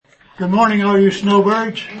Good morning, all you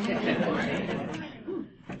snowbirds.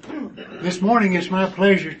 This morning it's my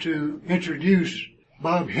pleasure to introduce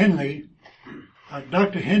Bob Henley.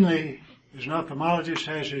 Dr. Henley is an ophthalmologist,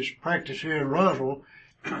 has his practice here in Roswell,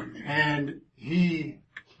 and he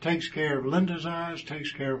takes care of Linda's eyes,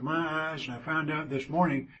 takes care of my eyes, and I found out this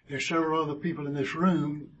morning there's several other people in this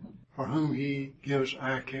room for whom he gives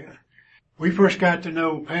eye care. We first got to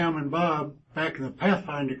know Pam and Bob back in the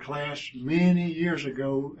Pathfinder class many years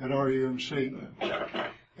ago at RUMC.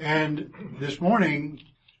 And this morning,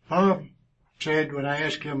 Bob said, when I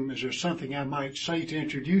asked him, is there something I might say to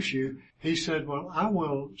introduce you? He said, well, I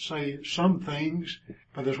will say some things,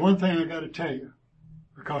 but there's one thing I got to tell you,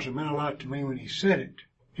 because it meant a lot to me when he said it.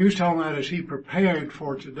 He was talking about as he prepared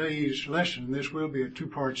for today's lesson, this will be a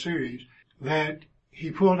two-part series, that he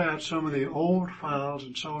pulled out some of the old files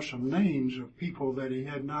and saw some names of people that he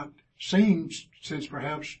had not seen since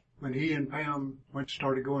perhaps when he and Pam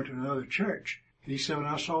started going to another church. And he said, when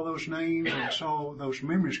I saw those names and I saw those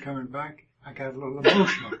memories coming back, I got a little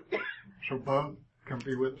emotional. So Bob, come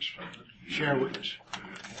be with us. Share with us.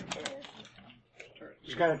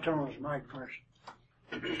 Just got to turn on his mic first.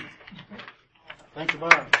 Thank you,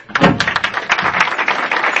 Bob.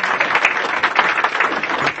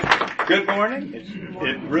 Good morning.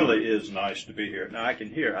 It really is nice to be here. Now I can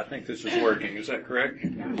hear. I think this is working. Is that correct?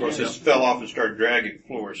 Of course, this fell off and started dragging the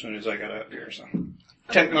floor as soon as I got up here. So,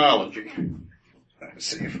 technology. Let's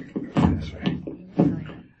see if we can go this way.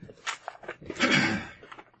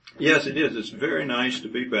 Yes, it is. It's very nice to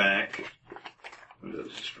be back.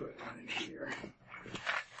 Let's just put that in here.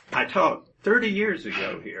 I taught 30 years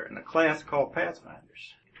ago here in a class called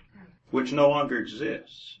Pathfinders, which no longer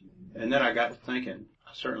exists. And then I got to thinking,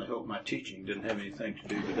 I certainly hope my teaching didn't have anything to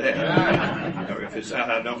do with that. If it's,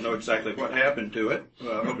 I don't know exactly what happened to it.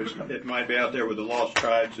 I hope it might be out there with the lost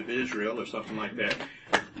tribes of Israel or something like that.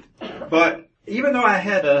 But even though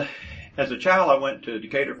as a child, I went to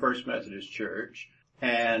Decatur First Methodist Church,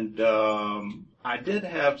 and I did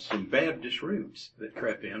have some Baptist roots that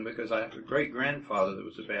crept in because I have a great-grandfather that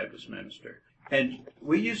was a Baptist minister. And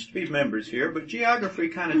we used to be members here, but geography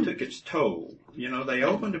kind of took its toll. You know, they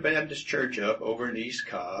opened a Baptist church up over in East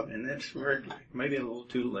Cobb, and that's where maybe a little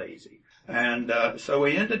too lazy. And so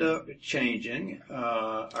we ended up changing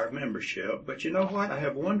our membership. But you know what? I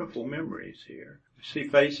have wonderful memories here. I see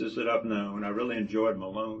faces that I've known. I really enjoyed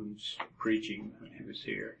Malone's preaching when he was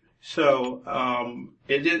here. So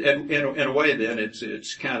it did, in a way then,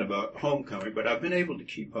 it's kind of a homecoming, but I've been able to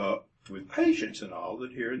keep up with patients and all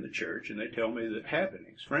that here in the church, and they tell me the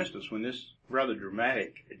happenings. For instance, when this rather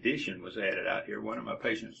dramatic addition was added out here, one of my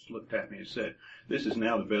patients looked at me and said, this is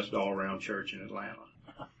now the best all-around church in Atlanta.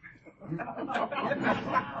 All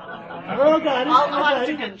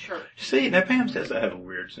Octagon Church. See, now Pam says I have a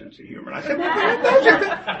weird sense of humor. And I said,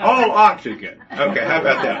 all Octagon. Okay, how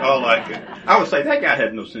about that? All Octagon. I would say that guy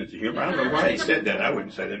had no sense of humor. I don't know why he said that. I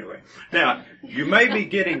wouldn't say that anyway. Now, you may be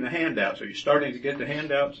getting the handouts. Are you starting to get the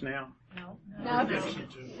handouts now? No. I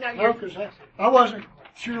wasn't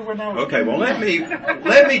sure when I was. Okay, well let me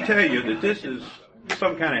tell you that this is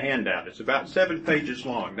some kind of handout. It's about 7 pages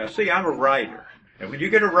long. Now see, I'm a writer. And when you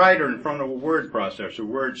get a writer in front of a word processor,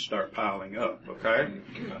 words start piling up, okay?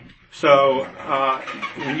 So,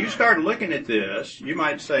 when you start looking at this, you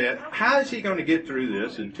might say, how is he going to get through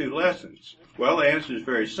this in 2 lessons? Well, the answer is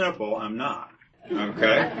very simple. I'm not.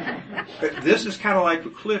 Okay? This is kind of like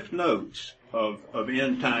the Cliff Notes of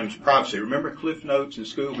end times prophecy. Remember Cliff Notes in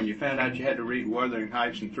school when you found out you had to read Wuthering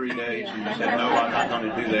Heights in 3 days and you said, no, I'm not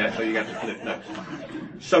going to do that, so you got the Cliff Notes.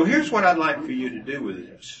 So here's what I'd like for you to do with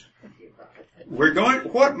this.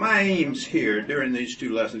 What my aims here during these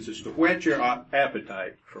 2 lessons is to whet your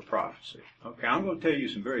appetite for prophecy. Okay, I'm going to tell you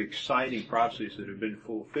some very exciting prophecies that have been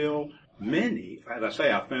fulfilled. Many, as I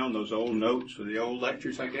say, I found those old notes for the old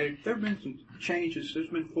lectures I gave. There have been some changes. There's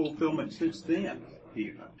been fulfillment since then,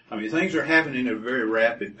 even. I mean, things are happening at a very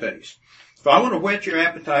rapid pace. So I want to whet your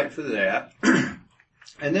appetite for that.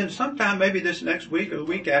 And then sometime, maybe this next week or the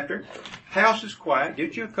week after, house is quiet,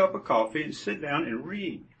 get you a cup of coffee and sit down and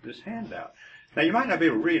read this handout. Now, you might not be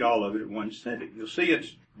able to read all of it in one sitting. You'll see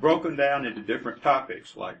it's broken down into different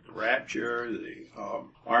topics like the rapture, the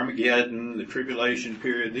Armageddon, the tribulation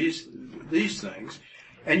period, these things.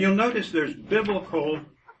 And you'll notice there's biblical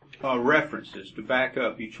references to back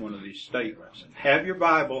up each one of these statements. Have your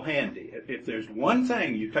Bible handy. If there's one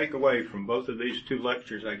thing you take away from both of these 2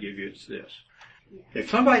 lectures I give you, it's this. If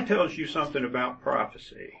somebody tells you something about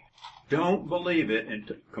prophecy, don't believe it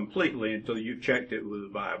completely until you've checked it with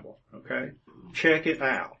the Bible, okay? Check it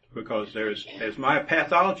out, because as my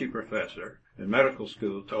pathology professor in medical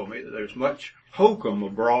school told me, that there's much hokum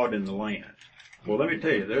abroad in the land. Well, let me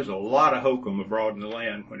tell you, there's a lot of hokum abroad in the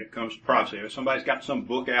land when it comes to prophecy. If somebody's got some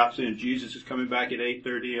book out saying Jesus is coming back at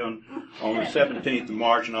 8:30 on the 17th of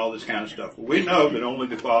March and all this kind of stuff. Well, we know that only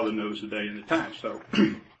the Father knows the day and the time. So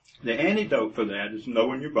the antidote for that is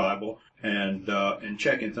knowing your Bible and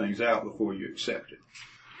checking things out before you accept it.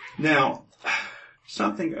 Now,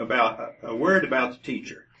 a word about the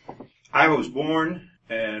teacher. I was born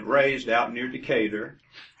and raised out near Decatur.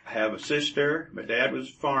 I have a sister. My dad was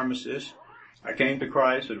a pharmacist. I came to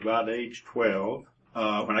Christ at about age 12.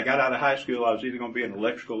 When I got out of high school, I was either going to be an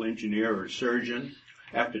electrical engineer or a surgeon.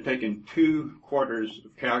 After taking 2 quarters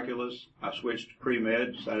of calculus, I switched to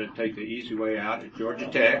pre-med, decided to take the easy way out at Georgia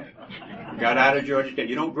Tech. Got out of Georgia Tech.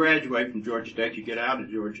 You don't graduate from Georgia Tech, you get out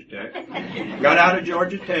of Georgia Tech. Got out of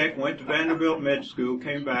Georgia Tech, went to Vanderbilt Med School,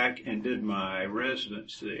 came back and did my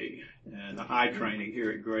residency and the eye training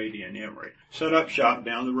here at Grady and Emory. Set up shop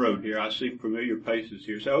down the road here. I see familiar faces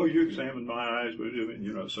here. Say, oh, you examined my eyes,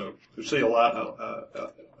 so I see a lot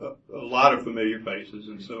of familiar faces,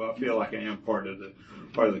 and so I feel like I am part of the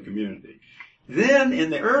community. Then in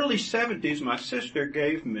the early 70s, my sister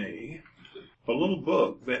gave me a little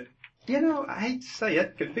book that, I hate to say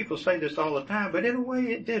it because people say this all the time, but in a way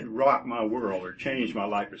it did rock my world or change my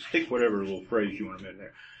life or stick whatever little phrase you want to put in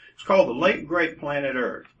there. It's called The Late Great Planet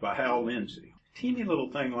Earth by Hal Lindsey. Teeny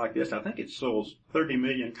little thing like this. I think it sells 30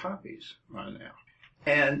 million copies right now.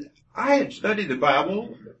 And I had studied the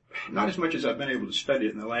Bible, not as much as I've been able to study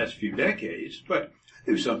it in the last few decades, but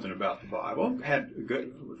I knew something about the Bible.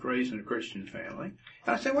 Was raised in a Christian family.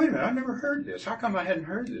 And I said, wait a minute, I've never heard this. How come I hadn't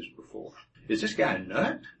heard this before? Is this guy a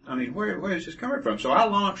nut? I mean, where is this coming from? So I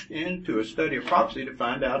launched into a study of prophecy to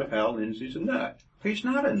find out if Hal Lindsey's a nut. He's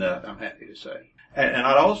not a nut, I'm happy to say. And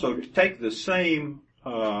I'd also take the same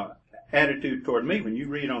attitude toward me. When you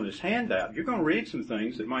read on this handout, you're going to read some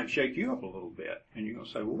things that might shake you up a little bit. And you're going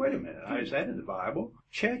to say, well, wait a minute, is that in the Bible?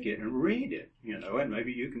 Check it and read it, and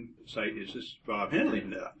maybe you can say, is this Bob Henley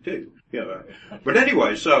nut too? But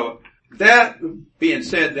anyway, so that being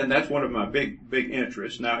said, then that's one of my big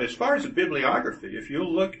interests. Now, as far as the bibliography, if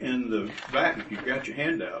you'll look in the back, if you've got your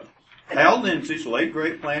handout, Hal Lindsey's Late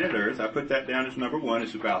Great Planet Earth, I put that down as number 1.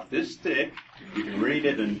 It's about this thick. You can read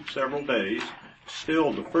it in several days.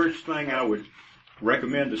 Still, the first thing I would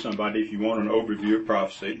recommend to somebody if you want an overview of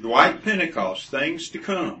prophecy, Dwight Pentecost, Things to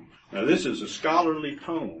Come. Now, this is a scholarly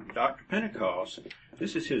tome. Dr. Pentecost,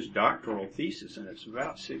 this is his doctoral thesis, and it's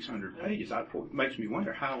about 600 pages. It makes me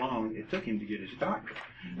wonder how long it took him to get his doctorate.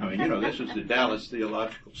 I mean, this was the Dallas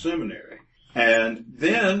Theological Seminary. And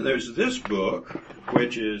then there's this book,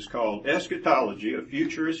 which is called Eschatology, A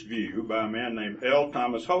Futurist View by a man named L.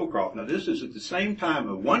 Thomas Holcroft. Now, this is at the same time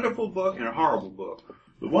a wonderful book and a horrible book.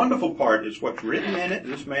 The wonderful part is what's written in it.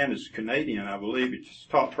 This man is Canadian, I believe. He's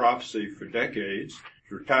taught prophecy for decades.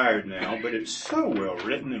 He's retired now, but it's so well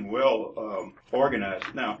written and well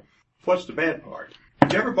organized. Now, what's the bad part?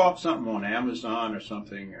 Have you ever bought something on Amazon or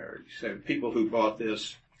something, or you said people who bought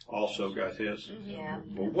this also got this? Yeah.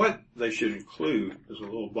 Well, what they should include is a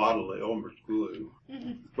little bottle of Elmer's glue,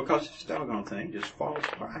 because this doggone thing just falls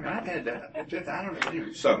apart. I mean, I've had that. I don't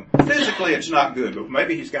know. So physically, it's not good, but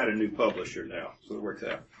maybe he's got a new publisher now, so it works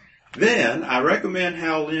out. Then I recommend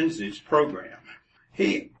Hal Lindsey's program.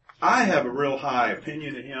 I have a real high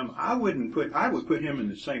opinion of him. I would put him in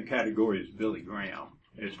the same category as Billy Graham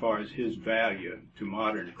as far as his value to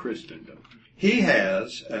modern Christendom. He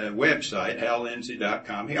has a website,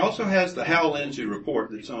 hallindsey.com. He also has the Hal Lindsey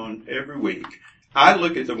Report that's on every week. I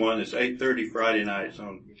look at the one that's 8:30 Friday nights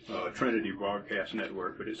on Trinity Broadcast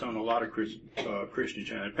Network, but it's on a lot of Christian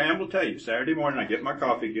channels. Pam will tell you, Saturday morning I get my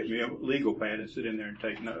coffee, get me a legal pad, and sit in there and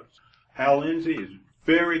take notes. Hal Lindsey is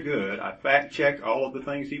very good. I fact check all of the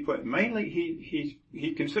things he put. Mainly,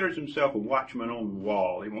 he considers himself a watchman on the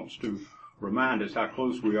wall. He wants to remind us how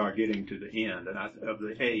close we are getting to the end of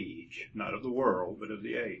the age, not of the world, but of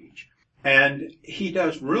the age. And he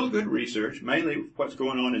does real good research, mainly what's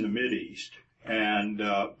going on in the Mideast, and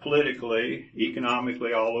politically,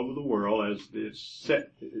 economically, all over the world as the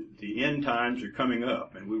end times are coming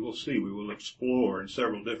up, and we will explore in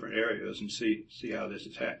several different areas and see how this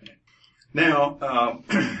is happening. Now,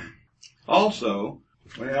 also,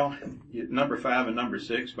 number 5 and number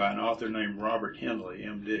 6 by an author named Robert Henley,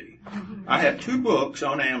 M.D. I have 2 books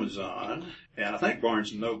on Amazon, and I think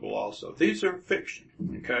Barnes & Noble also. These are fiction,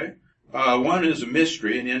 okay? One is a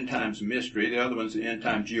mystery, an end times mystery. The other one's an end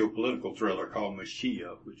time geopolitical thriller called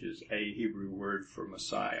Mashiach, which is a Hebrew word for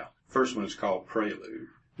Messiah. First one is called Prelude.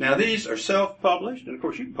 Now, these are self-published, and of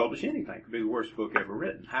course you can publish anything. It could be the worst book ever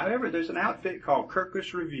written. However, there's an outfit called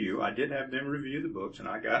Kirkus Review. I did have them review the books, and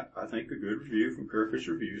I got, I think, a good review from Kirkus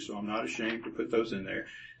Review, so I'm not ashamed to put those in there.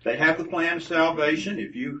 They have the Plan of Salvation.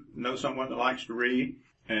 If you know someone that likes to read,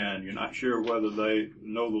 and you're not sure whether they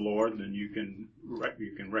know the Lord, then you can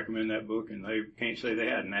recommend that book, and they can't say they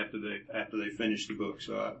hadn't after they finish the book.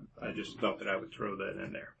 So I just thought that I would throw that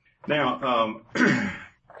in there. Now,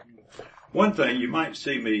 one thing, you might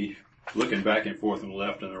see me looking back and forth on the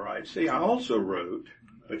left and the right. See, I also wrote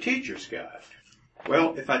a teacher's guide.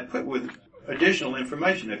 Well, if I'd put with additional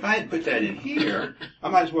information, if I had put that in here, I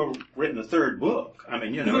might as well have written a third book. I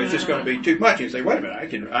mean, it's just going to be too much. You say, wait a minute,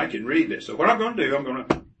 I can read this. So what I'm going to do, I'm going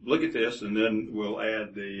to look at this, and then we'll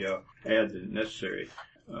add the necessary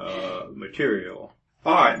material.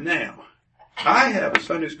 All right, now, I have a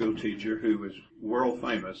Sunday school teacher who is world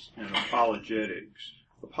famous in apologetics.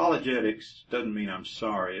 Apologetics doesn't mean I'm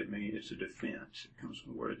sorry. It means it's a defense. It comes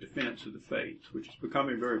from the word defense of the faith, which is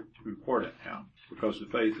becoming very important now because the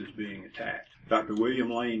faith is being attacked. Dr.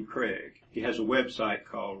 William Lane Craig, he has a website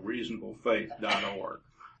called reasonablefaith.org.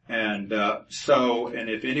 And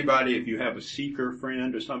if you have a seeker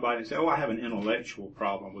friend or somebody and say, I have an intellectual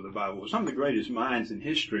problem with the Bible. Well, some of the greatest minds in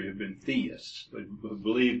history have been theists. They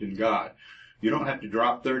believed in God. You don't have to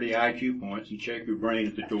drop 30 IQ points and check your brain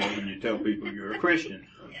at the door when you tell people you're a Christian.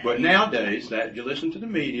 But nowadays, that you listen to the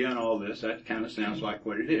media and all this, that kind of sounds like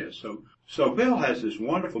what it is. So Bill has this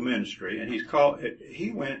wonderful ministry, and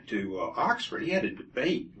he went to Oxford. He had a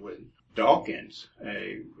debate with Dawkins,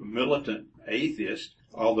 a militant atheist,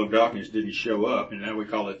 although Dawkins didn't show up, and now we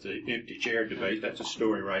call it the empty chair debate. That's a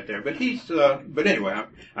story right there. But but anyway,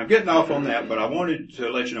 I'm getting off on that, but I wanted to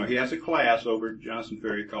let you know he has a class over at Johnson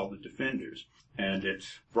Ferry called The Defenders, and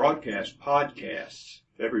it's broadcast podcasts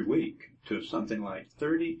every week to something like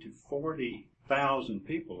 30 to 40,000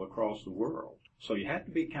 people across the world. So you have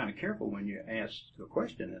to be kind of careful when you ask a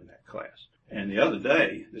question in that class. And the other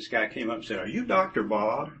day, this guy came up and said, "Are you Dr.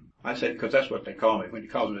 Bob?" I said, because that's what they call me. When he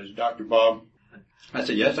calls me as Dr. Bob, I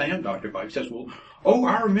said, "Yes, I am Dr. Bob." He says,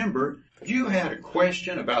 I remember you had a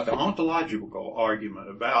question about the ontological argument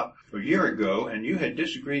about a year ago, and you had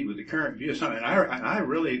disagreed with the current view of something, and I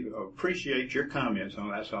really appreciate your comments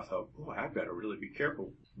on that." So I thought, boy, I've got to really be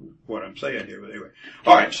careful what I'm saying here. But anyway.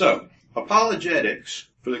 All right, so apologetics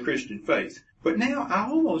for the Christian faith. But now I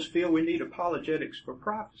almost feel we need apologetics for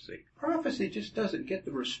prophecy. Prophecy just doesn't get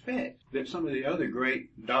the respect that some of the other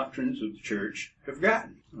great doctrines of the church have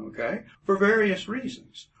gotten, okay, for various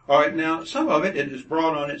reasons. All right, now, some of it is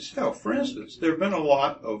brought on itself. For instance, there have been a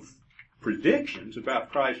lot of predictions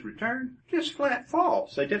about Christ's return, just flat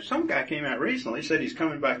false. Some guy came out recently, said he's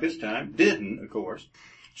coming back this time, didn't, of course.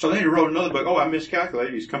 So then he wrote another book. I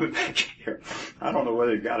miscalculated. He's coming back here. I don't know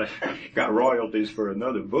whether he got royalties for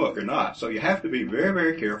another book or not. So you have to be very,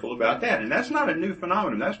 very careful about that. And that's not a new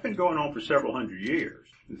phenomenon. That's been going on for several hundred years.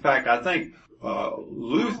 In fact, I think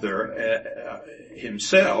Luther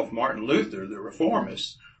himself, Martin Luther, the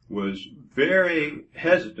reformist, was very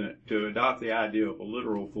hesitant to adopt the idea of a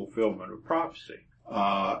literal fulfillment of prophecy.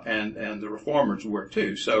 And the reformers were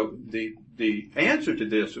too. So the answer to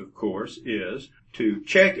this, of course, is to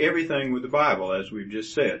check everything with the Bible, as we've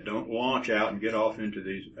just said. Don't launch out and get off into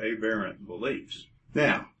these aberrant beliefs.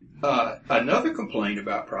 Now, another complaint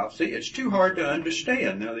about prophecy, it's too hard to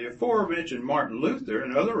understand. Now, the aforementioned Martin Luther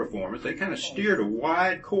and other reformers, they kind of steered a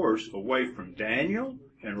wide course away from Daniel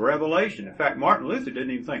and Revelation. In fact, Martin Luther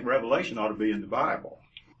didn't even think Revelation ought to be in the Bible.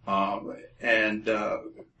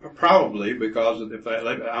 Probably because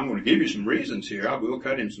I'm going to give you some reasons here. I will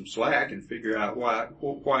cut him some slack and figure out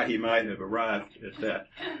why he might have arrived at that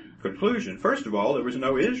conclusion. First of all, there was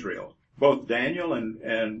no Israel. Both Daniel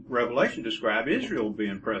and Revelation describe Israel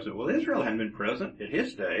being present. Well, Israel hadn't been present at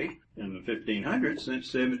his day in the 1500s since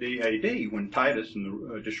 70 AD when Titus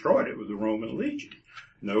destroyed it with the Roman legion.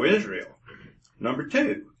 No Israel. Number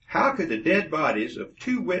two, how could the dead bodies of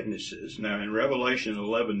two witnesses, now in Revelation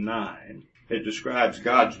 11:9, it describes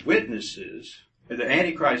God's witnesses, the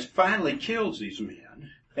Antichrist finally kills these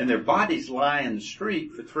men, and their bodies lie in the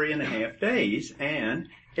street for 3.5 days, and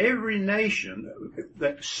every nation,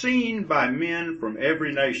 that's seen by men from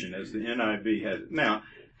every nation, as the NIV has it. Now,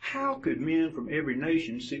 how could men from every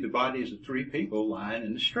nation see the bodies of 3 people lying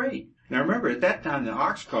in the street? Now remember, at that time the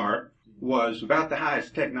ox cart was about the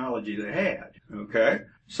highest technology they had, okay?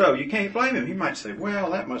 So you can't blame him. He might say,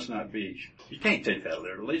 well, that must not be. You can't take that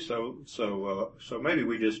literally, so maybe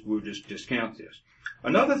we'll just discount this.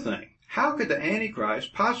 Another thing, how could the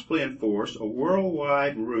Antichrist possibly enforce a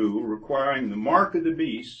worldwide rule requiring the mark of the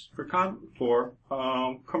beast for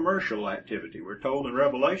commercial activity? We're told in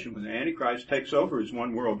Revelation when the Antichrist takes over his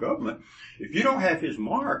one world government, if you don't have his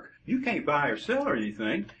mark, you can't buy or sell or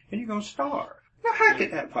anything, and you're going to starve. Now, how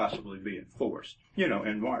could that possibly be enforced? You know,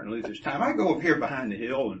 in Martin Luther's time, I go up here behind the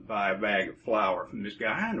hill and buy a bag of flour from this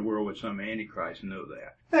guy. How in the world would some Antichrist know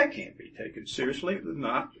that? That can't be taken seriously,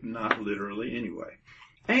 not literally anyway.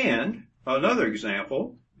 And another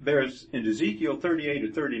example, there's in Ezekiel 38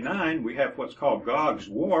 or 39, we have what's called Gog's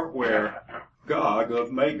War, where Gog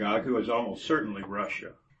of Magog, who is almost certainly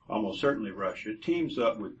Russia, teams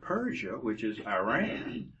up with Persia, which is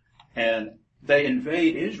Iran, and they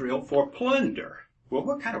invade Israel for plunder. Well,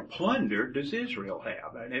 what kind of plunder does Israel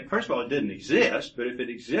have? And first of all, it didn't exist, but if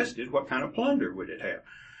it existed, what kind of plunder would it have?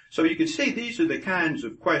 So you can see these are the kinds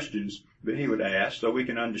of questions that he would ask, so we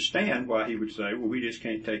can understand why he would say, well, we just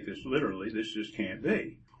can't take this literally, this just can't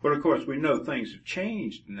be. But of course, we know things have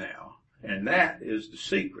changed now, and that is the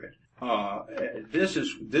secret. This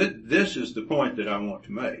is the point that I want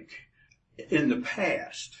to make. In the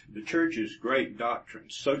past, the church's great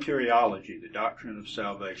doctrines, soteriology, the doctrine of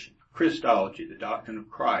salvation, Christology, the doctrine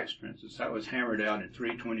of Christ, for instance, that was hammered out in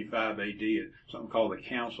 325 AD at something called the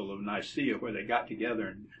Council of Nicaea, where they got together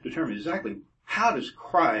and determined exactly how does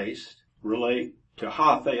Christ relate to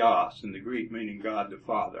hatheos in the Greek, meaning God the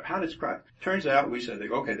Father. How does Christ? Turns out we said,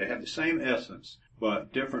 okay, they have the same essence,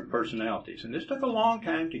 but different personalities. And this took a long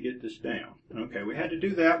time to get this down. Okay, we had to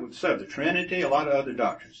do that with the Trinity, a lot of other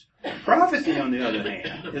doctrines. Prophecy, on the other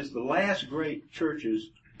hand, is the last great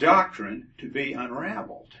church's doctrine to be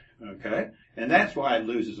unraveled. Okay? And that's why it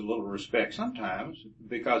loses a little respect sometimes,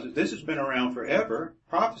 because this has been around forever.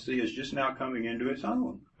 Prophecy is just now coming into its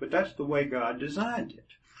own. But that's the way God designed it.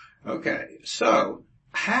 Okay, so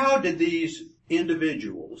how did these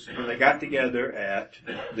individuals, when they got together at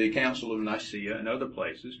the Council of Nicaea and other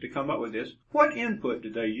places to come up with this, what input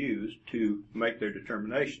did they use to make their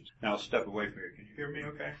determinations? Now I'll step away from here. Can you hear me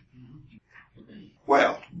okay? Mm-hmm.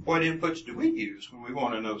 Well, what inputs do we use when we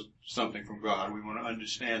want to know something from God? We want to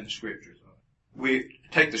understand the Scriptures. We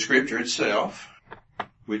take the Scripture itself.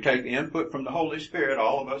 We take the input from the Holy Spirit.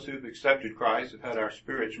 All of us who've accepted Christ have had our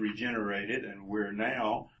spirits regenerated, and we're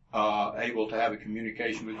now able to have a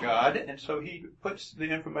communication with God, and so he puts the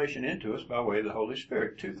information into us by way of the Holy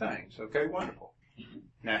Spirit. Two things. Okay, wonderful.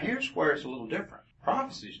 Now here's where it's a little different.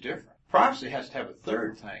 Prophecy is different. Prophecy has to have a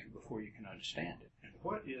third thing before you can understand it. And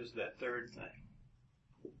what is that third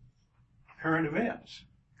thing? Current events.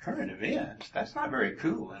 Current events? That's not very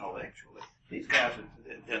cool intellectually. These guys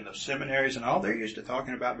in the seminaries and all, they're used to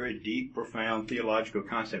talking about very deep, profound theological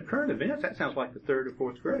concepts. Current events, that sounds like the third or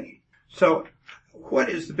fourth grade. So, what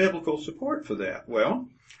is the biblical support for that? Well,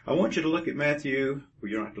 I want you to look at Matthew.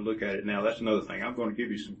 Well, you don't have to look at it now. That's another thing. I'm going to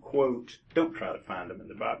give you some quotes. Don't try to find them in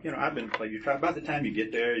the Bible. You know, you try, by the time you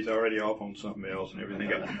get there, he's already off on something else and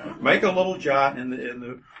everything else. Make a little jot in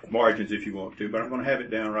the margins if you want to, but I'm going to have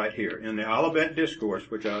it down right here. In the Olivet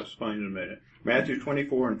Discourse, which I'll explain in a minute, Matthew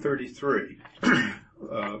 24 and 33.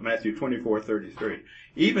 Matthew 24:33.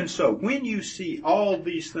 Even so, when you see all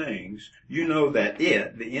these things, you know that the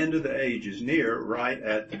end of the age, is near, right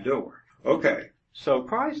at the door. Okay, so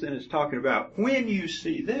Christ then is talking about when you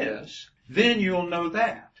see this, then you'll know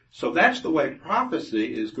that. So that's the way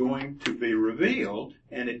prophecy is going to be revealed,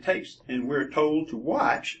 and we're told to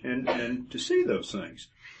watch and to see those things.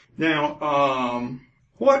 Now,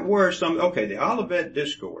 what were the Olivet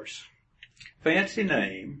Discourse, fancy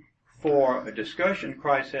name for a discussion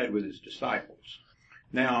Christ had with his disciples.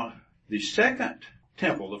 Now, the second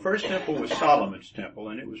temple, the first temple was Solomon's temple,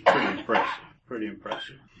 and it was pretty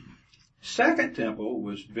impressive. Second temple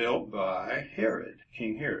was built by Herod,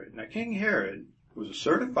 King Herod. Now, King Herod was a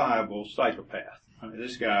certifiable psychopath.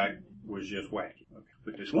 This guy was just wacky. Okay.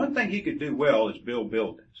 But there's one thing he could do well is build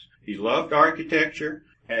buildings. He loved architecture,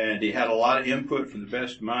 and he had a lot of input from the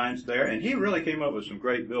best minds there, and he really came up with some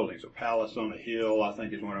great buildings. A palace on a hill, I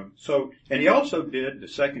think, is one of them. So, and he also did the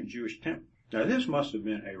second Jewish temple. Now, this must have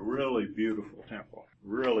been a really beautiful temple.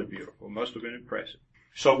 Really beautiful. Must have been impressive.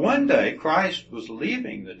 So one day, Christ was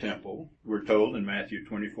leaving the temple, we're told in Matthew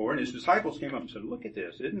 24, and his disciples came up and said, look at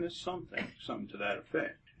this. Isn't this something? Something to that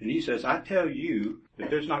effect. And he says, I tell you that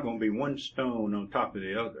there's not going to be one stone on top of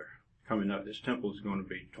the other coming up. This temple is going to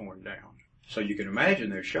be torn down. So you can imagine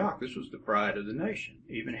their shock. This was the pride of the nation.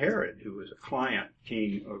 Even Herod, who was a client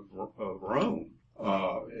king of Rome,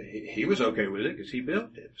 he was okay with it because he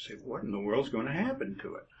built it. So what in the world's going to happen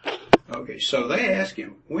to it? Okay, so they ask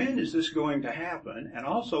him, when is this going to happen? And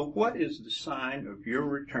also, what is the sign of your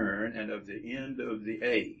return and of the end of the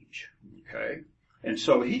age? Okay? And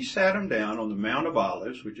so he sat them down on the Mount of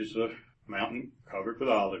Olives, which is a mountain covered with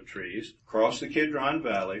olive trees, across the Kidron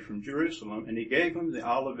Valley from Jerusalem, and he gave them the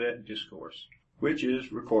Olivet Discourse, which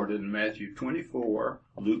is recorded in Matthew 24,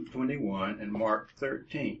 Luke 21, and Mark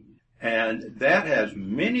 13. And that has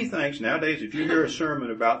many things. Nowadays, if you hear a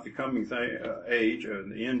sermon about the coming age or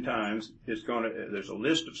the end times, there's a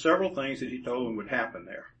list of several things that he told them would happen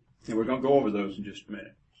there. And we're going to go over those in just a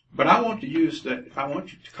minute. But I want you to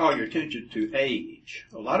call your attention to age.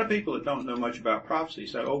 A lot of people that don't know much about prophecy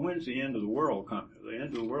say, oh, when's the end of the world coming? The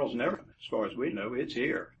end of the world's never coming. As far as we know, it's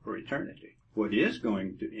here for eternity. What is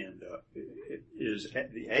going to end up is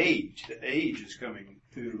the age. The age is coming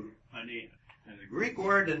to an end. And the Greek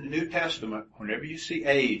word in the New Testament, whenever you see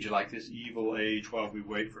age, like this evil age while we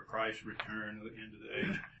wait for Christ's return at the end of the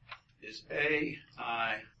age, is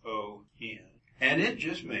A-I-O-N. And it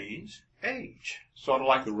just means age. Sort of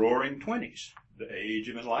like the Roaring Twenties, the age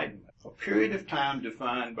of enlightenment. A period of time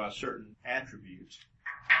defined by certain attributes.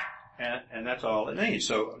 And that's all it means.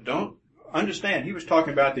 So don't understand, he was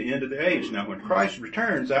talking about the end of the age. Now, when Christ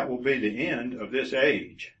returns, that will be the end of this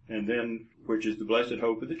age. And then, which is the blessed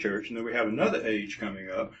hope of the church. And then we have another age coming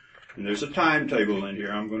up. And there's a timetable in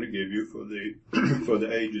here I'm going to give you for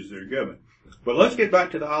the ages that are given. But let's get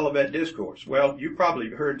back to the Olivet Discourse. Well, you probably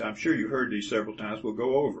heard, I'm sure you heard these several times. We'll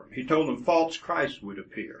go over them. He told them false Christ would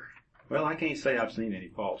appear. Well, I can't say I've seen any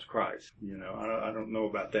false Christ. I don't know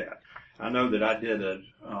about that. I know that I did a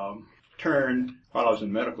turn while I was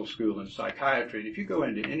in medical school in psychiatry. If you go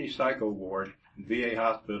into any psycho ward, VA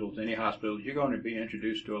hospitals, any hospitals, you're going to be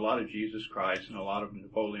introduced to a lot of Jesus Christ and a lot of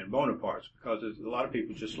Napoleon Bonapartes, because a lot of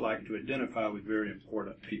people just like to identify with very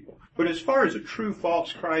important people. But as far as a true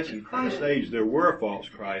false Christ, in Christ's age there were false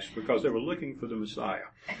Christs because they were looking for the Messiah.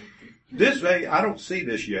 This way, I don't see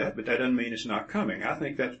this yet, but that doesn't mean it's not coming. I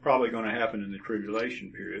think that's probably going to happen in the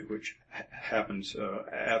tribulation period, which happens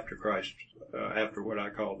after Christ, after what I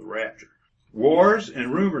call the rapture. Wars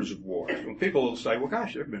and rumors of wars. When people will say, well,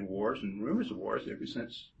 gosh, there have been wars and rumors of wars ever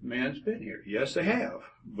since man's been here. Yes, they have.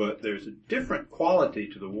 But there's a different quality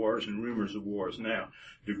to the wars and rumors of wars now.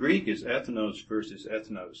 The Greek is ethnos versus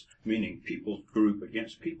ethnos, meaning people group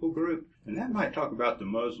against people group. And that might talk about the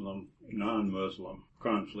Muslim, non-Muslim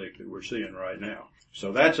conflict that we're seeing right now.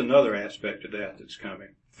 So that's another aspect of that that's coming.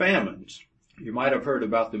 Famines. You might have heard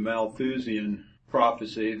about the Malthusian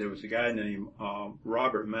prophecy. There was a guy named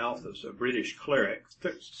Robert Malthus, a British cleric,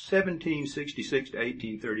 1766 to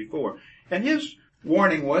 1834. And his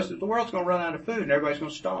warning was that the world's going to run out of food and everybody's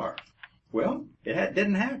going to starve. Well, it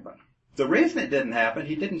didn't happen. The reason it didn't happen,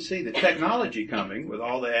 he didn't see the technology coming with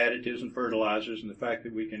all the additives and fertilizers and the fact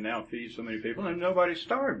that we can now feed so many people, and nobody's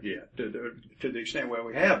starved yet to the extent where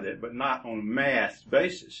we have that, but not on a mass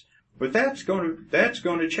basis. But that's going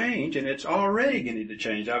to change, and it's already going to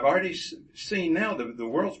change. I've already seen now the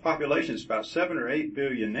world's population is about 7 or 8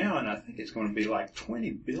 billion now, and I think it's going to be like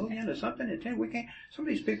 20 billion or something in 10. Some of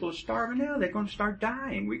these people are starving now. They're going to start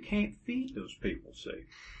dying. We can't feed those people, see.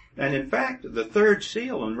 And in fact, the third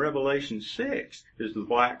seal in Revelation 6 is the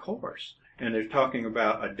black horse. And they're talking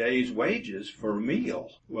about a day's wages for a meal.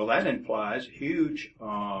 Well, that implies huge,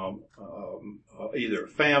 either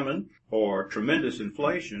famine or tremendous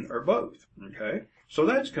inflation or both. Okay? So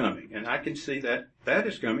that's coming. And I can see that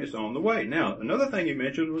is coming. It's on the way. Now, another thing you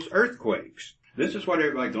mentioned was earthquakes. This is what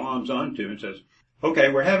everybody gloms onto and says,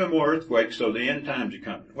 okay, we're having more earthquakes, so the end times are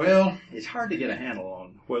coming. Well, it's hard to get a handle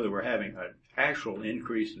on whether we're having an actual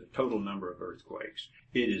increase in the total number of earthquakes.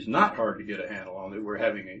 It is not hard to get a handle on that we're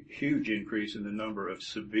having a huge increase in the number of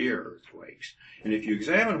severe earthquakes. And if you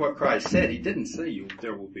examine what Christ said, he didn't say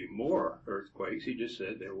there will be more earthquakes. He just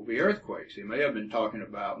said there will be earthquakes. He may have been talking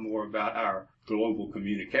more about our global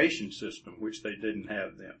communication system, which they didn't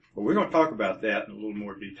have then. But we're going to talk about that in a little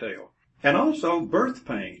more detail. And also birth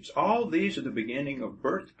pains. All these are the beginning of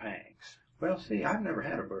birth pangs. Well, see, I've never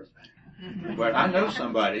had a birth pang. But I know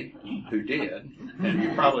somebody who did, and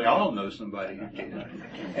you probably all know somebody who did.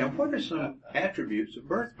 And what are some attributes of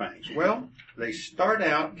birth pangs? Well, they start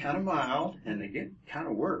out kind of mild, and they get kind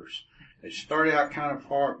of worse. They start out kind of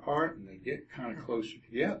far apart, and they get kind of closer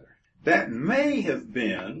together. That may have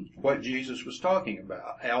been what Jesus was talking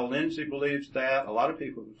about. Al Lindsay believes that. A lot of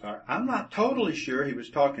people are. I'm not totally sure he was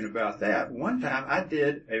talking about that. One time I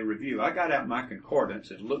did a review. I got out my concordance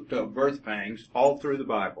and looked up birth pangs all through the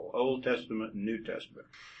Bible, Old Testament and New Testament.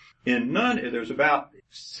 There's about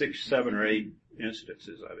 6, 7, or 8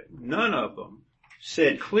 instances of it. None of them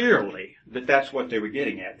said clearly that that's what they were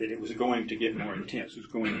getting at, that it was going to get more intense, it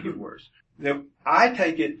was going to get worse. I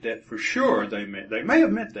take it that for sure they may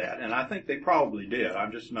have meant that, and I think they probably did.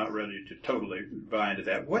 I'm just not ready to totally buy into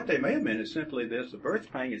that. What they may have meant is simply this: the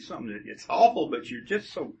birth pang is something that it's awful, but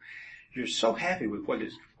you're so happy with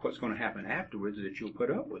what's going to happen afterwards that you'll put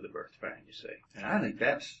up with the birth pang, you see. And I think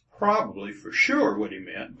that's probably for sure what he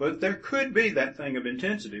meant, but there could be that thing of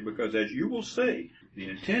intensity, because as you will see, the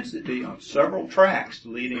intensity on several tracks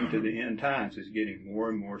leading to the end times is getting more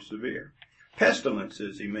and more severe.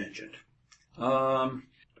 Pestilences, he mentioned.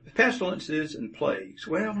 Pestilences and plagues.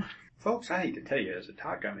 Well, folks, I hate to tell you as a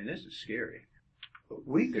doctor, I mean, this is scary. But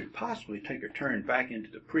we could possibly take a turn back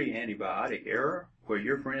into the pre-antibiotic era, where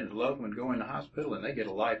your friend and loved one go in the hospital and they get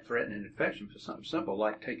a life-threatening infection for something simple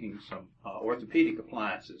like taking some orthopedic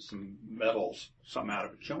appliances, some metals, something out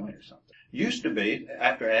of a joint or something. Used to be,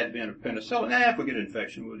 after advent of penicillin, if we get an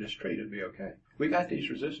infection, we'll just treat it, it'll be okay. We got these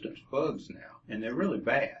resistant bugs now, and they're really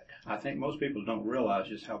bad. I think most people don't realize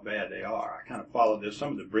just how bad they are. I kind of followed this.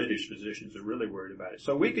 Some of the British physicians are really worried about it.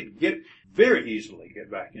 So we could very easily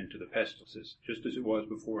get back into the pestilences, just as it was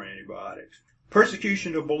before antibiotics.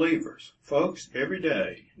 Persecution of believers. Folks, every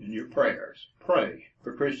day in your prayers, pray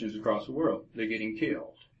for Christians across the world. They're getting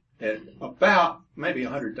killed. And about maybe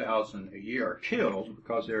 100,000 a year are killed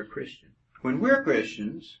because they're a Christian. When we're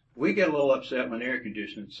Christians, we get a little upset when air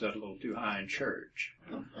conditioning's set a little too high in church.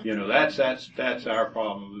 You know, that's our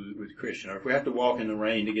problem with Christians. Or if we have to walk in the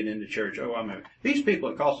rain to get into church, these people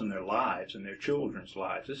are costing their lives and their children's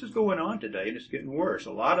lives. This is going on today, and it's getting worse.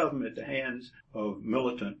 A lot of them at the hands of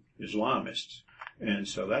militant Islamists. And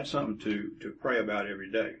so that's something to pray about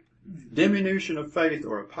every day. Diminution of faith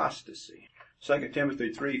or apostasy. 2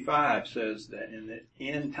 Timothy 3:5 says that in the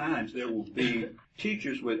end times there will be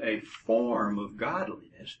teachers with a form of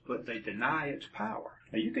godliness, but they deny its power.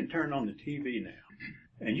 Now you can turn on the TV now,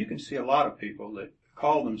 and you can see a lot of people that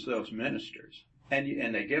call themselves ministers,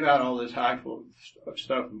 and they give out all this high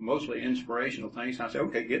stuff, mostly inspirational things. And I say,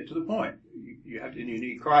 okay, get to the point. You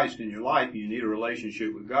need Christ in your life. You need a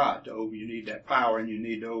relationship with God. You need that power, and you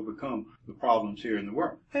need to overcome the problems here in the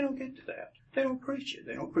world. They don't get to that. They don't preach it.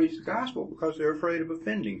 They don't preach the gospel because they're afraid of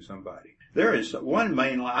offending somebody. There is one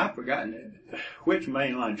mainline, I've forgotten which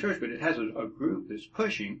mainline church, but it has a group that's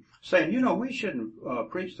pushing, saying, we shouldn't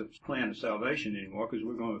preach the plan of salvation anymore because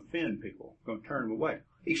we're going to offend people, we're going to turn them away.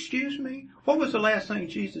 Excuse me? What was the last thing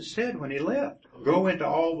Jesus said when he left? Go into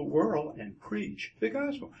all the world and preach the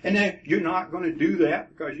gospel. And then you're not going to do that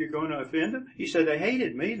because you're going to offend them? He said, they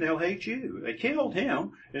hated me, they'll hate you. They killed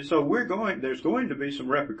him. And so there's going to be some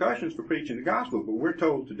repercussions for preaching the gospel, but we're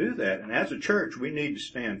told to do that. And as a church, we need to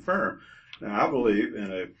stand firm. Now, I believe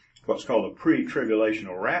in what's called a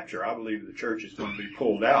pre-tribulational rapture. I believe the church is going to be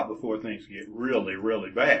pulled out before things get really,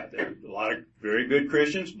 really bad. There are a lot of very good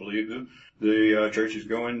Christians believe the church is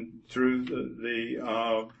going through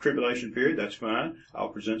the tribulation period. That's fine. I'll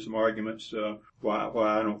present some arguments why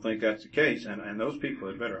I don't think that's the case. And those people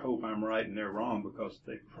had better hope I'm right and they're wrong, because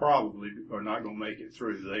they probably are not going to make it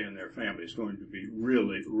through, they and their family. It's going to be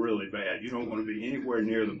really, really bad. You don't want to be anywhere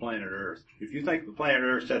near the planet Earth. If you think the planet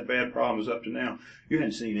Earth's had bad problems up to now, you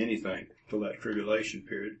haven't seen anything till that tribulation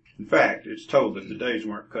period. In fact, it's told that the days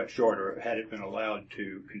weren't cut shorter. Had it been allowed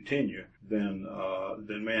to continue, then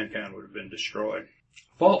mankind would have been destroyed.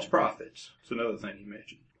 False prophets. It's another thing he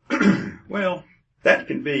mentioned. Well, that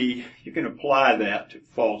can be, you can apply that to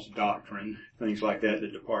false doctrine, things like that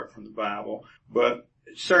depart from the Bible. But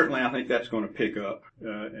certainly I think that's going to pick up,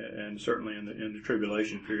 and certainly in the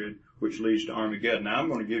tribulation period, which leads to Armageddon. Now I'm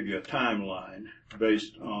going to give you a timeline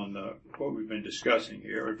based on what we've been discussing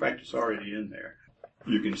here. In fact, it's already in there.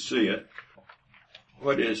 You can see it.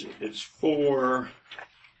 What is it? It's 4,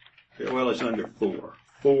 well, it's under 4.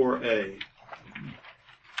 4A.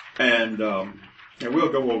 And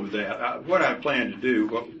we'll go over that. What I plan to do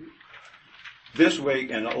this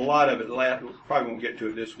week, and a lot of it probably won't get to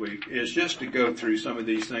it this week, is just to go through some of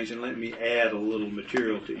these things and let me add a little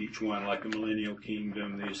material to each one, like the millennial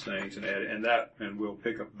kingdom, these things, and we'll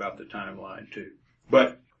pick up about the timeline too.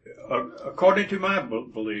 But according to my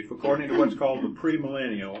belief, according to what's called the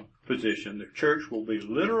premillennial position, the church will be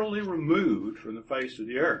literally removed from the face of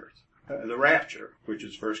the earth. The rapture, which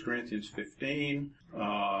is 1 Corinthians 15,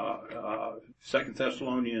 2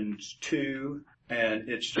 Thessalonians 2, and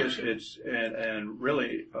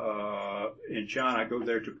really, in John, I go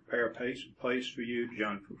there to prepare a place for you.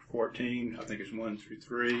 John 14, I think it's 1 through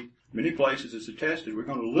 3. Many places it's attested we're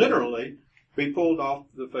going to literally be pulled off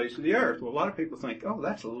the face of the earth. Well, a lot of people think, oh,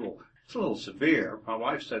 that's a little it's a little severe. My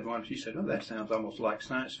wife said once, she said, oh, that sounds almost like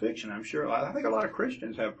science fiction. I'm sure, I think a lot of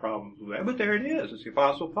Christians have problems with that. But there it is. It's the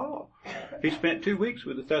Apostle Paul. He spent 2 weeks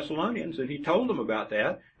with the Thessalonians, and he told them about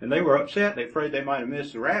that. And they were upset. They afraid they might have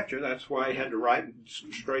missed the rapture. That's why he had to write and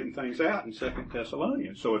straighten things out in 2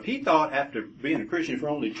 Thessalonians. So if he thought after being a Christian for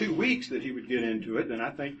only 2 weeks that he would get into it, then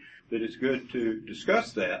I think that it's good to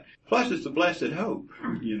discuss that. Plus, it's a blessed hope.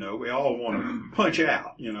 You know, we all want to punch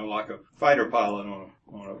out, you know, like a fighter pilot on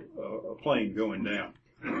a plane going down.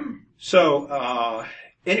 So,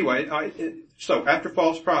 anyway, so after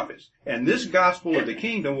false prophets, and this gospel of the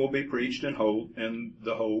kingdom will be preached in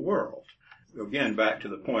the whole world. Again, back to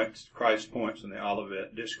the points, Christ's points in the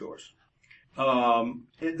Olivet Discourse.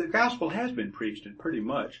 The gospel has been preached in pretty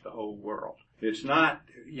much the whole world. It's not,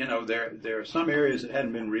 you know, there are some areas that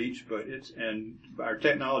hadn't been reached, but and our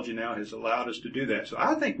technology now has allowed us to do that. So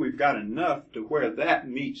I think we've got enough to where that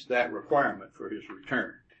meets that requirement for his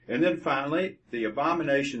return. And then finally, the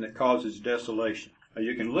abomination that causes desolation. Now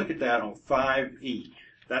you can look at that on 5E.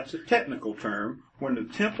 That's a technical term. When the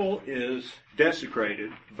temple is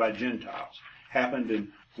desecrated by Gentiles. Happened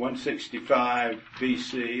in 165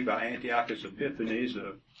 BC by Antiochus Epiphanes,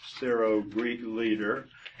 a Syro-Greek leader.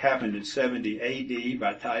 Happened in 70 AD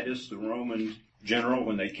by Titus, the Roman general,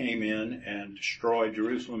 when they came in and destroyed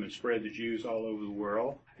Jerusalem and spread the Jews all over the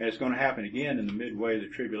world. And it's going to happen again in the midway of the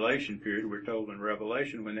tribulation period, we're told in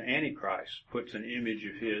Revelation, when the Antichrist puts an image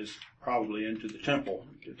of his probably into the temple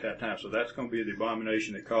at that time. So that's going to be the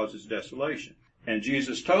abomination that causes desolation. And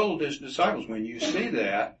Jesus told his disciples, when you see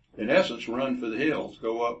that, in essence, run for the hills,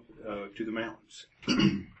 go up to the mountains.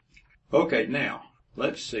 Okay, now,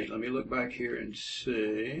 let's see. Let me look back here and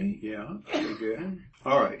see. Yeah, very good.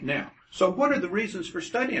 All right, now, so what are the reasons for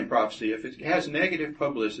studying prophecy? If it has negative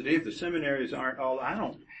publicity, if the seminaries aren't all,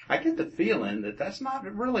 I get the feeling that that's not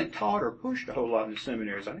really taught or pushed a whole lot in the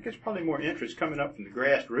seminaries. I think there's probably more interest coming up from the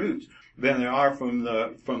grassroots than there are from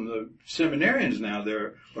the seminarians now.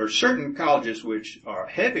 There are certain colleges which are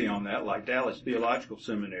heavy on that, like Dallas Theological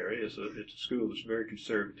Seminary. It's a school that's very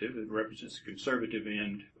conservative. It represents the conservative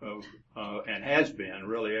end of, and has been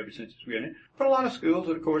really ever since its beginning. But a lot of schools,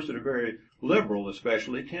 of course, that are very liberal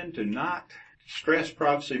especially, tend to not stress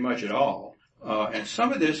prophecy much at all. And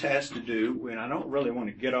some of this has to do, and I don't really want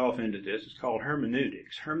to get off into this, it's called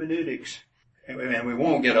hermeneutics. Hermeneutics, and we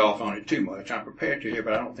won't get off on it too much. I'm prepared to here,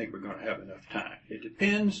 but I don't think we're going to have enough time. It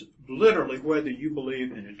depends literally whether you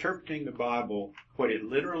believe in interpreting the Bible, what it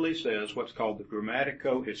literally says, what's called the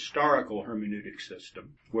grammatico-historical hermeneutic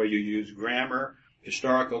system, where you use grammar,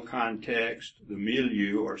 historical context, the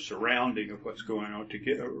milieu or surrounding of what's going on to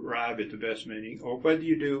arrive at the best meaning, or whether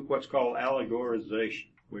you do what's called allegorization,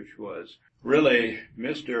 which was really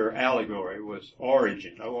Mr. Allegory was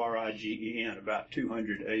Origen, O-R-I-G-E-N, about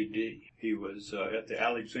 200 A.D. He was at the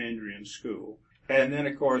Alexandrian school. And then,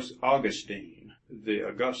 of course, Augustine, the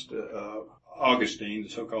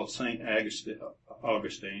so-called Saint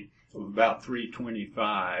Augustine, of about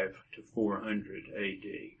 325 to 400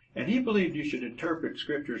 A.D. And he believed you should interpret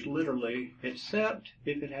scriptures literally, except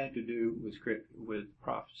if it had to do with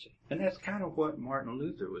prophecy. And that's kind of what Martin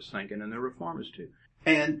Luther was thinking, and the Reformers too.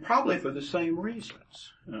 And probably for the same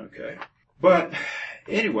reasons. Okay. But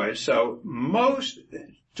anyway, so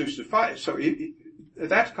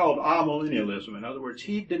that's called amillennialism. In other words,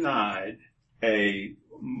 he denied a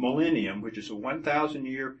millennium, which is a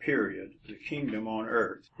 1,000-year period, the kingdom on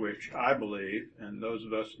earth, which I believe, and those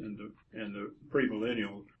of us in the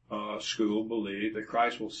premillennial school believe that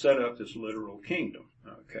Christ will set up this literal kingdom.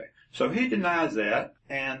 Okay. So he denies that,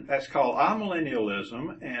 and that's called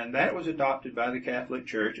amillennialism, and that was adopted by the Catholic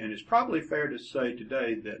Church, and it's probably fair to say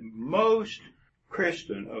today that most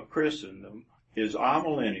Christian of Christendom is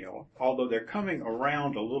amillennial, although they're coming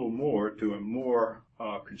around a little more to a more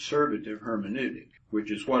conservative hermeneutic, which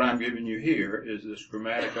is what I'm giving you here, is this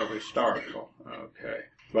grammatico-historical. Okay.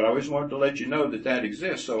 But I just wanted to let you know that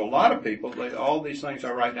exists. So a lot of people, all these things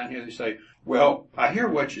I write down here, they say, well, I hear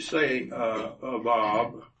what you say,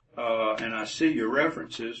 Bob, and I see your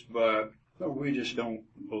references, but we just don't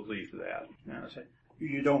believe that. And I say,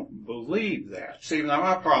 you don't believe that. See, now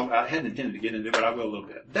my problem, I hadn't intended to get into it, but I will a little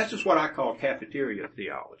bit. That's just what I call cafeteria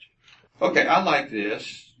theology. Okay, I like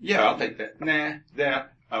this. Yeah, I'll take that. Nah,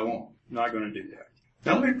 that I won't. I'm not going to do that.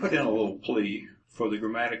 Now let me put in a little plea for the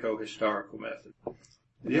grammatico-historical method.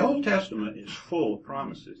 The Old Testament is full of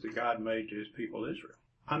promises that God made to his people Israel.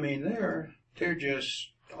 I mean, they're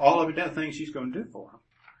just, all of it, are things he's going to do for them.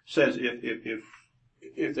 Says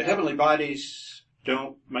if the heavenly bodies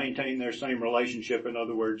don't maintain their same relationship, in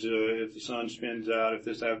other words, if the sun spins out,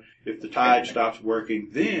 if the tide stops working,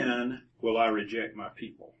 then will I reject my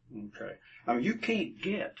people. Okay. I mean, you can't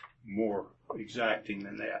get more exacting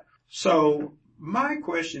than that. So my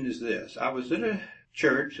question is this. I was at a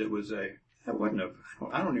church that was I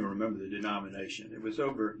don't even remember the denomination. It was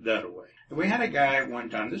over that way. And we had a guy one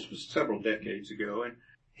time, this was several decades ago, and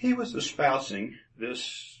he was espousing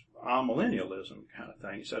this amillennialism kind of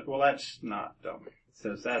thing. He said, well, that's not, I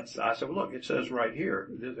said, well, look, it says right here.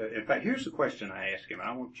 In fact, here's the question I asked him.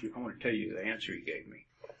 I want to tell you the answer he gave me.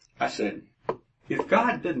 I said, if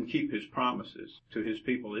God didn't keep his promises to his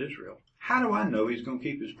people Israel, how do I know he's going to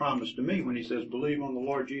keep his promise to me when he says, believe on the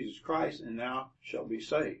Lord Jesus Christ and thou shalt be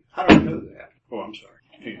saved? How do I know that? Oh, I'm sorry.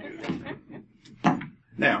 Can't do that.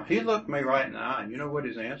 Now, he looked me right in the eye, and you know what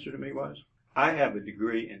his answer to me was? I have a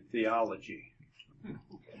degree in theology.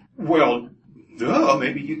 Well,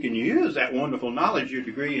 maybe you can use that wonderful knowledge, your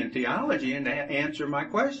degree in theology, and answer my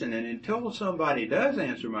question. And until somebody does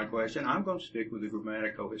answer my question, I'm going to stick with the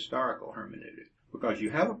grammatical-historical hermeneutic, because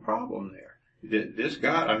you have a problem there. This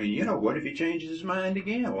God, what if he changes his mind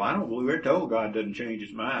again? Well, I don't believe we're told God doesn't change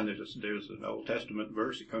his mind. There's an Old Testament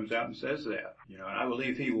verse that comes out and says that. And I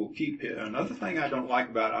believe he will keep it. Another thing I don't like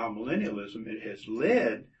about amillennialism, it has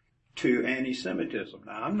led to anti-Semitism.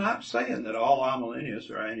 Now, I'm not saying that all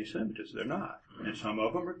amillennialists are anti-Semites. They're not. And some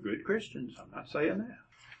of them are good Christians. I'm not saying that.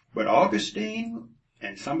 But Augustine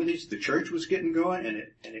and some of these, the church was getting going, and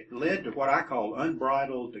it led to what I call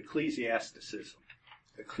unbridled ecclesiasticism.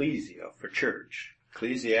 Ecclesia for church.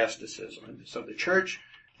 Ecclesiasticism. And so the church,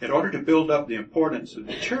 in order to build up the importance of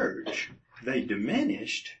the church, they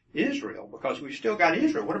diminished Israel, because we've still got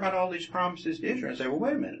Israel. What about all these promises to Israel? And say, well,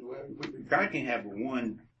 wait a minute. God can't have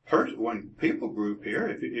one people group here.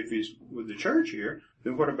 If he's with the church here,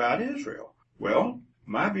 then what about Israel? Well,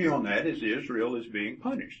 my view on that is Israel is being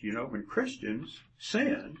punished. When Christians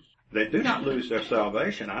sin, they do not lose their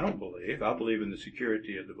salvation, I don't believe. I believe in the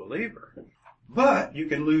security of the believer. But you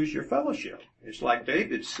can lose your fellowship. It's like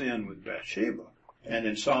David's sin with Bathsheba. And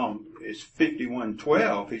in Psalm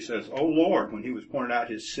 51:12, he says, "Oh Lord," when he was pointing out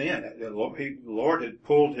his sin, the Lord had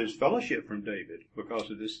pulled his fellowship from David because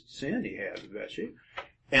of this sin he had with Bathsheba.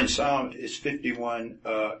 And Psalm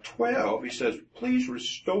 51:12, he says, "Please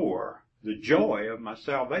restore the joy of my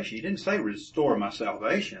salvation." He didn't say restore my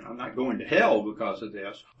salvation. I'm not going to hell because of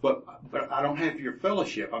this, but I don't have your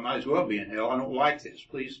fellowship. I might as well be in hell. I don't like this.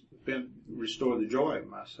 Please restore the joy of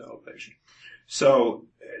my salvation. So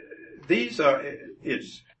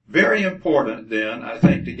it's very important then, I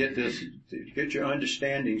think, to get your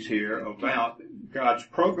understandings here about God's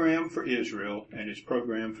program for Israel and his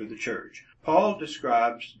program for the church. Paul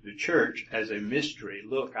describes the church as a mystery.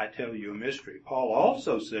 Look, I tell you a mystery. Paul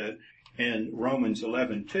also said in Romans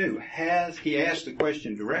 11:2, he asked the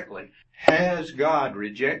question directly, has God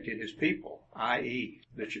rejected his people, i.e.,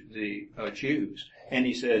 the Jews? And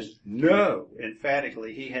he says, no,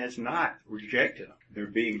 emphatically, he has not rejected them. They're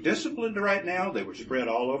being disciplined right now. They were spread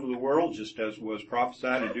all over the world, just as was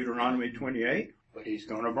prophesied in Deuteronomy 28. But he's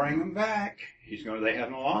going to bring them back. They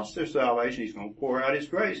haven't lost their salvation. He's going to pour out his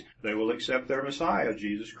grace. They will accept their Messiah,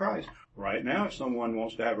 Jesus Christ. Right now, if someone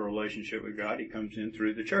wants to have a relationship with God, he comes in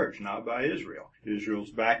through the church, not by Israel.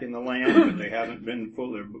 Israel's back in the land, but they haven't been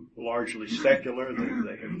they're largely secular.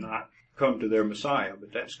 They have not come to their Messiah,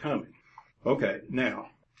 but that's coming. Okay, now,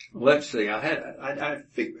 let's see. I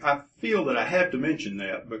feel that I have to mention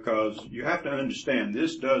that because you have to understand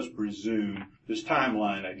this does presume, this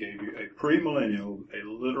timeline I gave you, a premillennial, a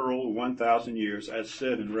literal 1,000 years, as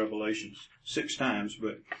said in Revelation 6 times,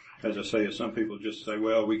 but as I say, some people just say,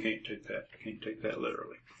 well, we can't take that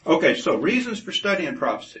literally. Okay, so reasons for studying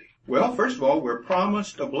prophecy. Well, first of all, we're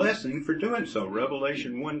promised a blessing for doing so.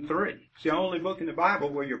 Revelation 1:3. It's the only book in the Bible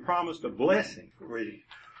where you're promised a blessing for reading.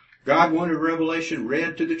 God wanted Revelation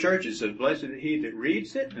read to the churches. It says, blessed is he that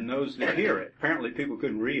reads it and those that hear it. Apparently people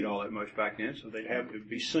couldn't read all that much back then, so they'd have to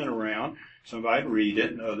be sent around. Somebody would read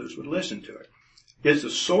it and others would listen to it. It's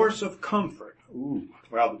a source of comfort. Ooh,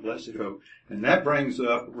 wow, the blessed hope. And that brings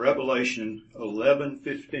up Revelation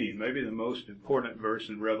 11:15, maybe the most important verse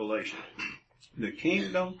in Revelation. The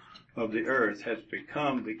kingdom of the earth has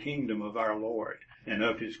become the kingdom of our Lord and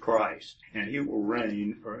of his Christ, and he will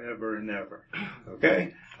reign forever and ever.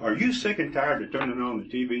 Okay? Are you sick and tired of turning on the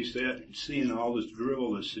TV set and seeing all this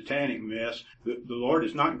drivel, this satanic mess? The Lord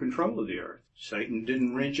is not in control of the earth. Satan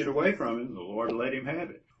didn't wrench it away from him. The Lord let him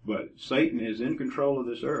have it. But Satan is in control of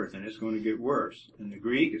this earth, and it's going to get worse. In the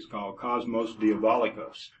Greek, it's called cosmos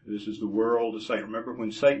diabolikos. This is the world of Satan. Remember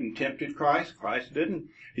when Satan tempted Christ? Christ didn't.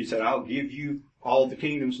 He said, I'll give you all the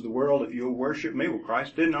kingdoms of the world if you'll worship me. Well,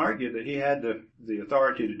 Christ didn't argue that he had the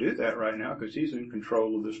authority to do that right now because he's in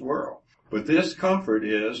control of this world. But this comfort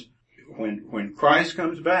is when Christ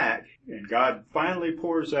comes back and God finally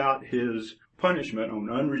pours out his punishment on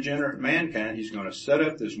unregenerate mankind. He's going to set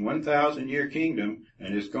up this 1,000-year kingdom,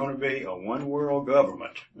 and it's going to be a one-world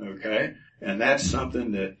government, okay? And that's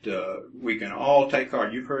something that we can all take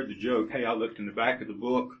heart. You've heard the joke, hey, I looked in the back of the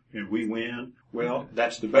book and we win. Well,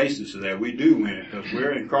 that's the basis of that. We do win because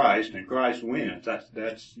we're in Christ and Christ wins.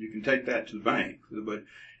 That's you can take that to the bank.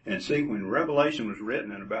 And see, when Revelation was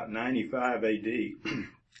written in about 95 AD,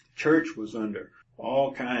 church was under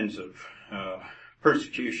all kinds of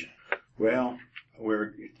persecution. Well,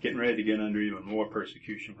 we're getting ready to get under even more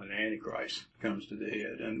persecution when the Antichrist comes to the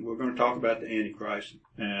head. And we're going to talk about the Antichrist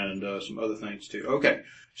and some other things too. Okay,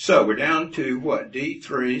 so we're down to what?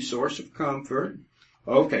 D3, source of comfort.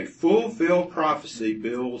 Okay, fulfilled prophecy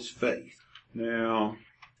builds faith. Now,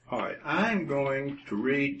 all right, I'm going to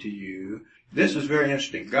read to you. This is very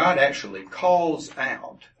interesting. God actually calls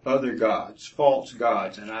out other gods, false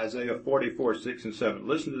gods, in Isaiah 44, 6 and 7.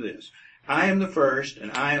 Listen to this. I am the first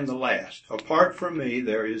and I am the last. Apart from me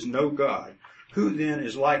there is no God. Who then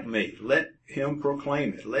is like me? Let him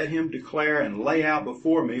proclaim it. Let him declare and lay out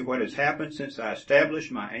before me what has happened since I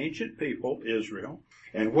established my ancient people, Israel,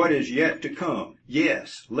 and what is yet to come.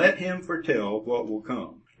 Yes, let him foretell what will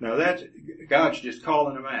come. Now that's, God's just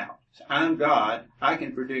calling them out. I'm God. I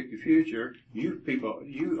can predict the future. You people,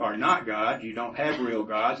 you are not God. You don't have real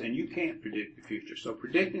gods, and you can't predict the future. So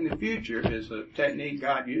predicting the future is a technique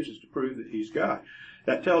God uses to prove that He's God.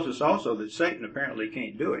 That tells us also that Satan apparently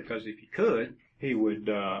can't do it, because if he could, he would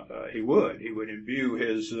imbue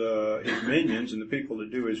his minions and the people that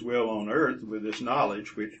do His will on earth with this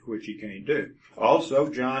knowledge, which he can't do. Also,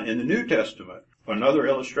 John in the New Testament. Another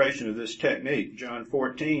illustration of this technique, John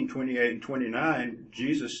 14, 28 and 29,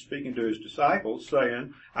 Jesus speaking to His disciples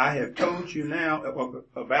saying, I have told you now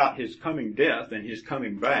about His coming death and His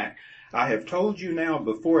coming back. I have told you now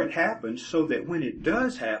before it happens so that when it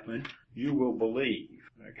does happen, you will believe.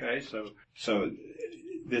 Okay, so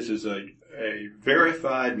this is a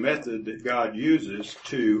verified method that God uses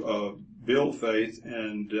to build faith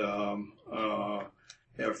and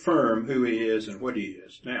affirm who He is and what He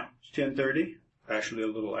is. Now, it's 10:30. Actually a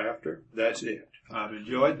little after. That's it. I've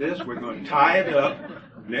enjoyed this. We're going to tie it up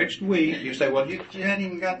next week. You say, well, you hadn't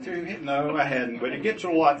even got through it. No, I hadn't, but it gets a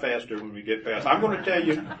lot faster when we get past. I'm going to tell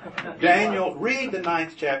you, Daniel, read the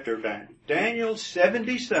 9th chapter of Daniel. Daniel's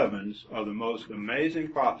 77s are the most amazing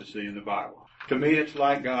prophecy in the Bible. To me, it's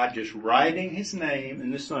like God just writing His name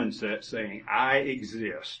in the sunset saying, I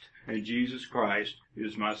exist, and Jesus Christ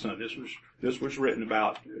is my son. This was written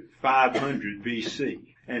about 500 BC.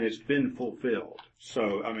 And it's been fulfilled.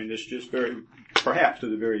 So, I mean, it's just perhaps to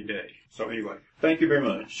the very day. So anyway, thank you very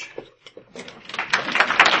much.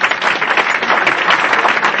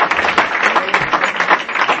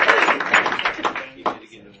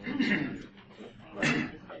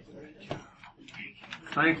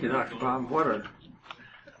 Thank you, Dr. Bob.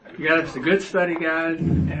 You got us a good study guide,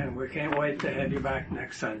 and we can't wait to have you back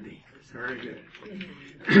next Sunday. It's very good.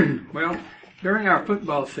 Well, during our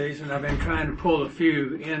football season, I've been trying to pull a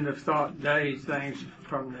few end-of-thought days things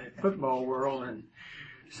from the football world. And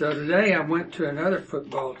so today I went to another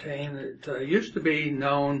football team that used to be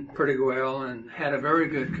known pretty well and had a very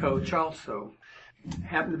good coach also.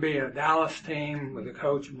 Happened to be a Dallas team with a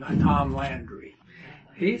coach, Tom Landry.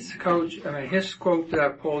 His quote that I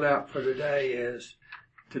pulled out for today is,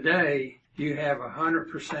 today you have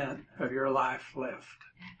 100% of your life left.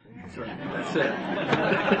 So that's it.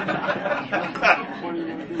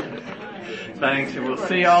 Thanks, and we'll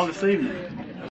see y'all this evening.